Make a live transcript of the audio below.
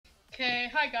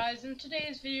Okay, hi guys. In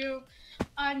today's video,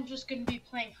 I'm just going to be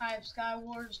playing Hive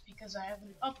Skywars because I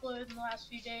haven't uploaded in the last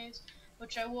few days,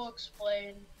 which I will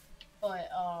explain. But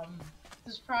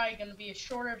this is probably going to be a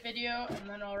shorter video, and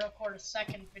then I'll record a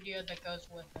second video that goes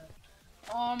with it.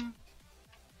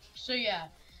 So yeah,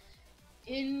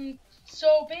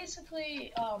 so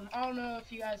basically, I don't know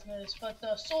if you guys know this, but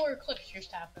the solar eclipse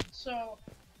just happened. So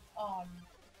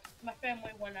my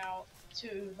family went out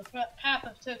to the Path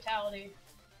of Totality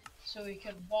so we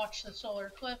could watch the solar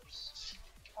eclipse.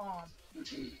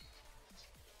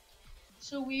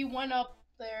 So we went up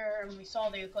there and we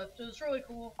saw the eclipse. It was really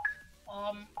cool.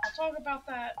 I'll talk about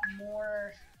that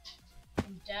more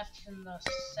in depth in the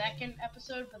second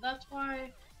episode, but that's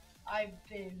why I've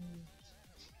been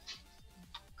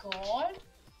gone.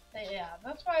 Yeah,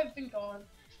 that's why I've been gone.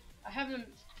 I haven't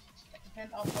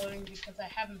been uploading because I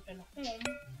haven't been home.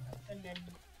 I've been in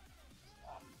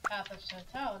Path of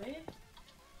Totality.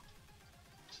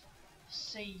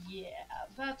 So yeah,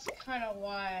 that's kind of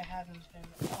why I haven't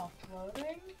been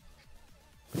uploading.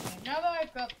 Okay, now that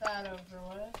I've got that over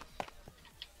with,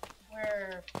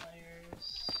 where are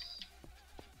players?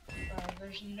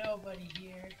 There's nobody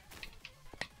here.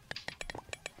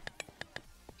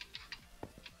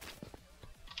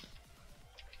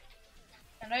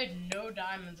 And I had no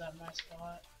diamonds at my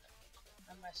spot.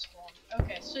 At my spawn.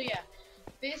 Okay, so yeah,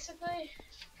 basically,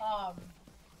 I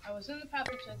was in the Path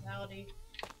of Totality.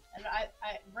 And I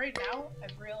right now,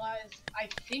 I've realized, I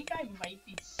think I might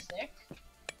be sick.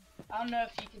 I don't know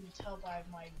if you can tell by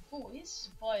my voice,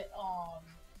 but,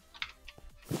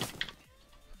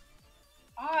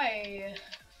 I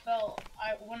felt,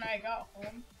 when I got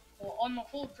home, well, on the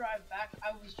whole drive back,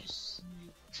 I was just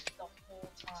sneezing the whole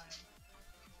time.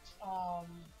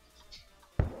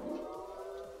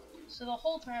 So the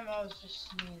whole time I was just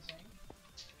sneezing.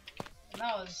 And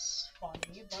that was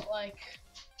funny, but, like,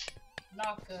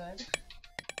 not good.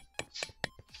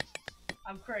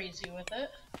 I'm crazy with it.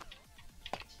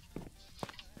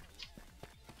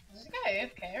 Is this guy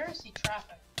AFK or is he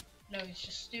trapping? No, he's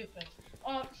just stupid.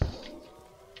 Oh,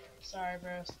 sorry,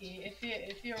 broski.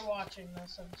 If you're watching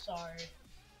this, I'm sorry.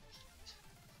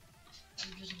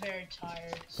 I'm just very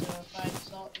tired, so if I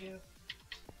insult you,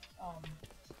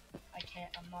 I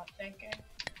can't. I'm not thinking.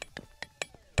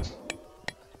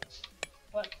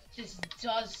 But this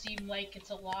does seem like it's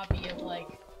a lobby of like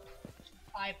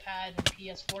iPad and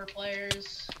PS4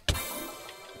 players.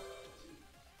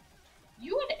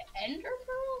 You had Ender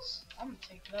Pearls? I'm gonna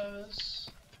take those.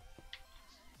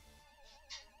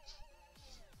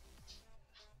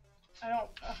 I don't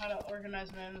know how to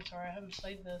organize my inventory. I haven't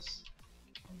played this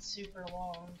in super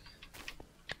long.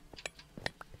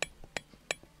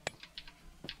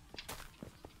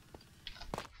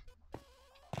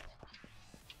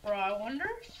 Bro, I wonder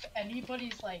if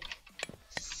anybody's like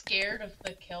scared of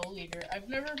the kill leader. I've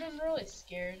never been really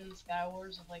scared in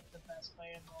Skywars of like the best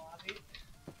player in the lobby.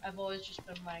 I've always just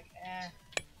been like,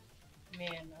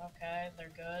 man, okay,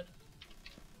 they're good.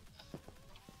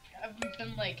 I haven't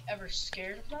been like ever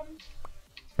scared of them,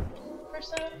 per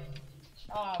se.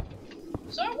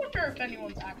 So I wonder if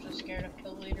anyone's actually scared of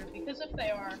kill leader, because if they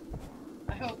are,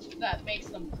 I hope that makes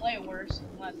them play worse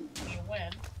and let me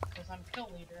win, because I'm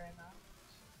kill leader right now.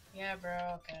 Yeah,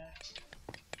 bro, okay.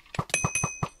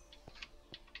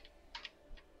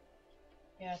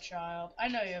 Yeah, child. I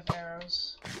know you have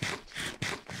arrows.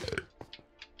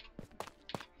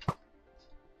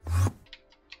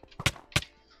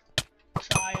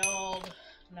 Child.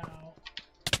 No. Oh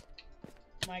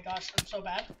my gosh, I'm so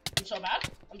bad. I'm so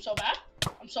bad. I'm so bad.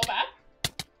 I'm so bad.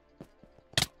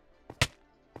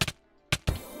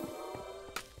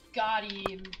 Got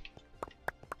him.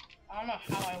 I don't know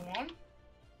how I won.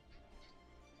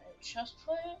 Just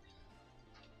play it.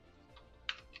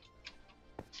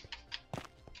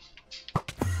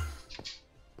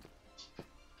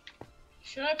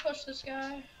 Should I push this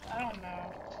guy? I don't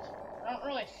know. I don't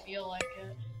really feel like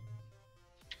it.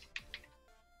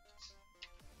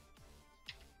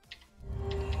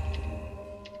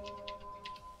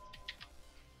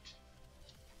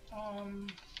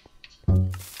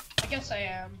 I guess I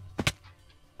am.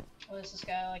 What is this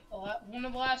guy, like one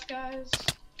of the last guys?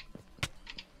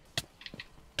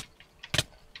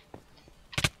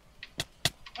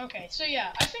 Okay, so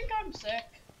yeah, I think I'm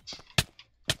sick.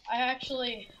 I've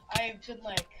been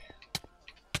like,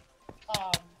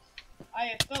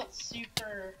 I felt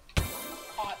super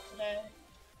hot today,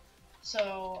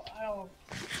 so I don't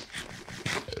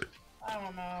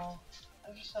know,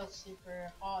 I just felt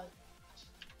super hot,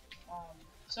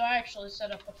 so I actually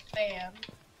set up a fan.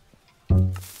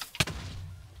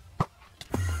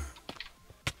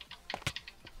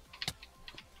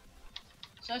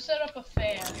 So I set up a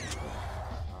fan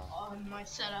on my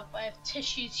setup. I have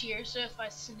tissues here, so if I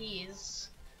sneeze,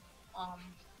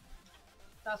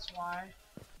 that's why.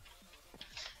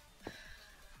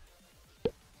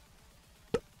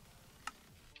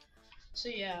 So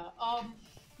yeah,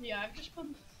 yeah, I've just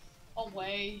been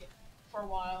away for a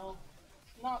while,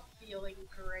 not feeling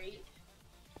great.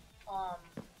 I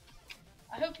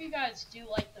hope you guys do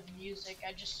like the music.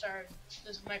 I just started,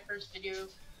 this is my first video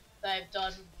that I've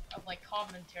done of like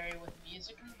commentary with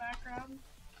music in the background.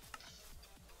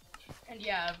 And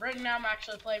yeah, right now I'm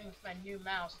actually playing with my new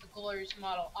mouse, the Glorious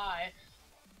Model I.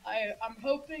 I'm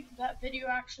hoping that video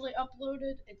actually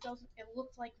uploaded. It doesn't, it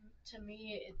looked like to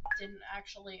me it didn't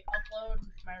actually upload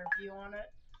my review on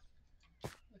it,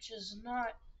 which is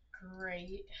not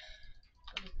great,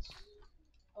 but it's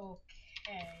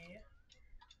okay.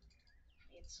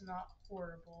 It's not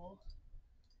horrible.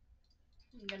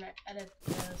 I'm gonna edit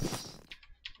this,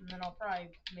 and then I'll probably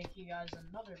make you guys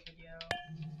another video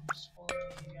spoiling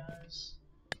you guys.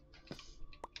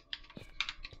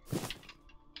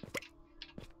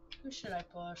 Who should I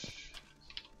push?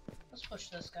 Let's push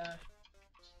this guy.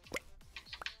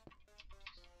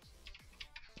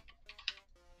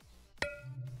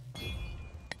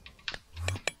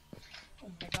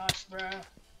 Oh my gosh, bruh.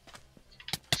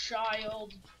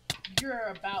 Child,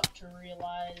 you're about to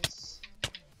realize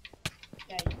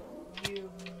that you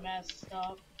messed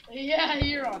up. Yeah,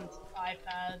 you're on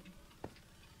iPad.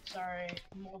 Sorry,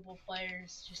 mobile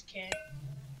players just can't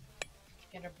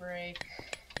get a break.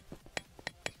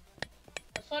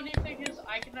 The funny thing is,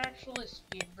 I can actually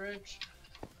speed bridge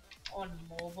on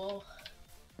mobile.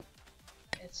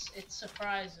 It's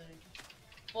surprising,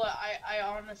 but I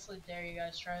honestly dare you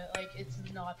guys try it. Like, it's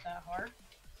not that hard.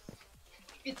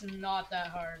 It's not that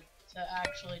hard to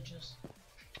actually just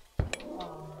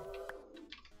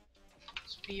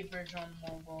speed bridge on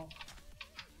mobile.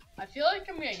 I feel like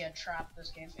I'm gonna get trapped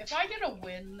this game. If I get a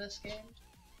win this game,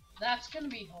 that's gonna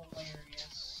be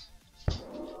hilarious.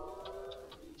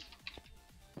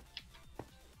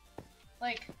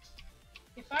 Like,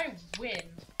 if I win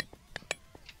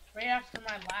right after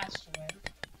my last win,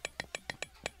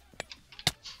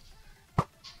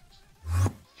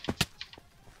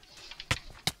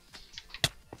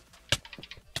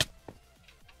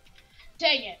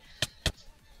 dang it!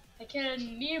 I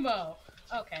can't Nemo.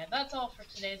 Okay, that's all for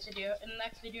today's video. In the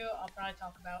next video, I'll probably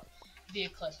talk about the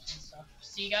eclipse and stuff.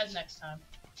 See you guys next time.